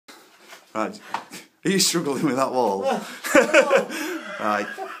Right. Are you struggling with that wall? Right.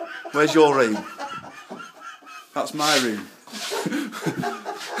 Where's your room? That's my room.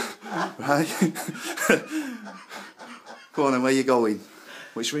 Right. Go on then, where you going?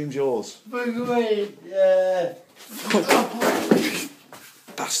 Which room's yours?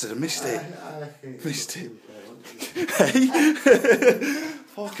 Bastard, I missed it. Missed it. Hey?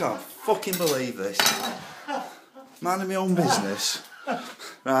 I can't fucking believe this. Minding my own business.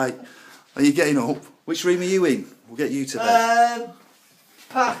 Right. Are you getting up? Which room are you in? We'll get you to bed.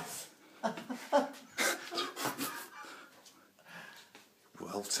 Pass.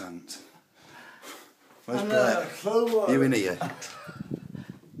 Well tanked. Where's Brett? You in here?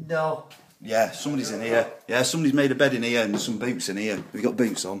 No. Yeah, somebody's in here. Yeah, somebody's made a bed in here and there's some boots in here. Have you got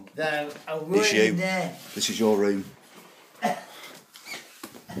boots on? No, It's you. This is your room.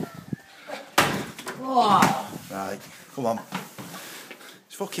 Oh. Right, come on.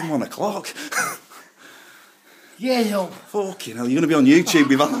 It's fucking 1 o'clock. Get up. Fucking hell, you're going to be on YouTube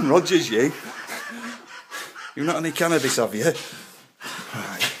with Alan Rogers, you. You've not any cannabis, have you?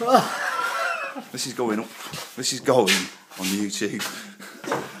 Right. This is going up. This is going on YouTube.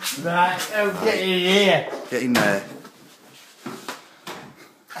 Right, I'll get in here. Get in there.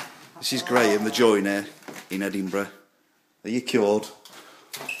 This is Graham, the joiner in Edinburgh. Are you cured?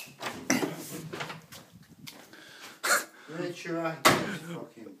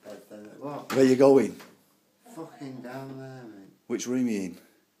 Fucking bed then. What? Where are you going? Fucking down there, mate. Which room are you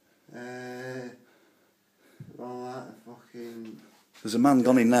in? All that fucking. There's a man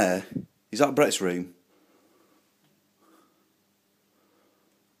gone in there. Is that Brett's room?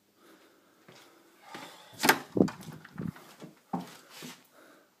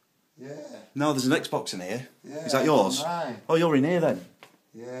 Yeah. No, there's an Xbox in here. Yeah. Is that yours? Right. Oh, you're in here then?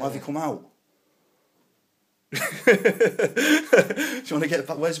 Yeah. Why have you come out? Do you want to get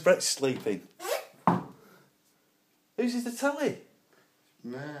back? Where's Brett sleeping? Whose is the telly?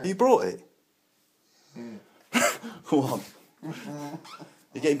 Man. You brought it? Yeah. Come on.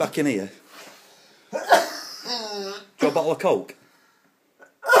 You're getting back in here? Do you want a bottle of Coke?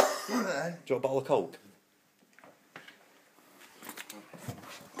 Do you want a bottle of Coke?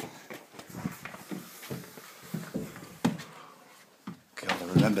 God, I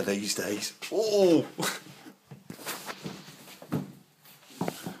remember these days. Oh!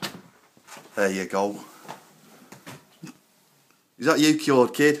 There you go. Is that you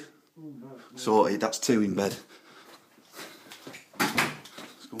cured, kid? Sorted, that's 2 in bed.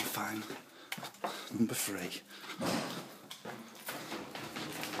 Let's go and find number 3.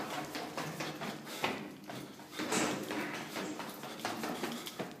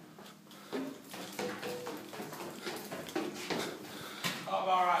 I'm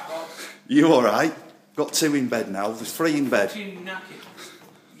alright, Bob. You alright? Got 2 in bed now, there's 3 in bed. You knackered.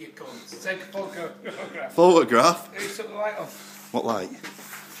 You cunt. Take a photograph. Photograph? Who took the light off? What light?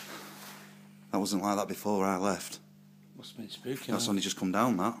 That wasn't like that before I left. Must have been spooky. That's only just come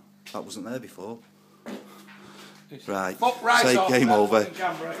down, that. That wasn't there before. Right, Fuck right say off game that over. fucking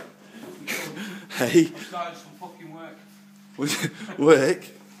camera. Hey, Started some fucking work. work?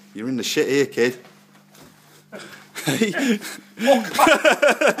 You're in the shit here, kid. Hey,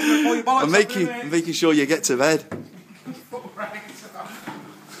 I'm making sure you get to bed. Fuck right off.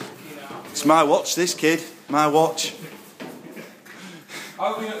 It's my watch, this kid. My watch.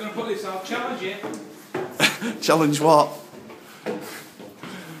 How are we not going to put this? I'll challenge you. Challenge what?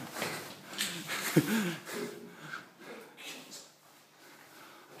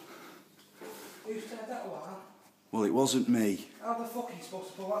 Who said that a while? Well, it wasn't me. How the fuck are you supposed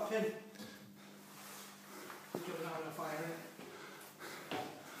to pull that pin? You're jumping out of the fire, innit?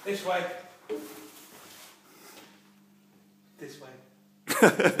 This way. This way.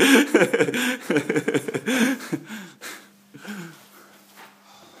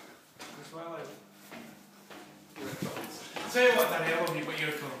 This way, like. Tell you what, Danny, I love you, but you're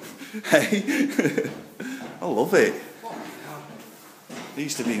a cunt. Hey, I love it. I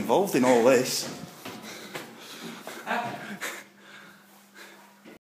used to be involved in all this.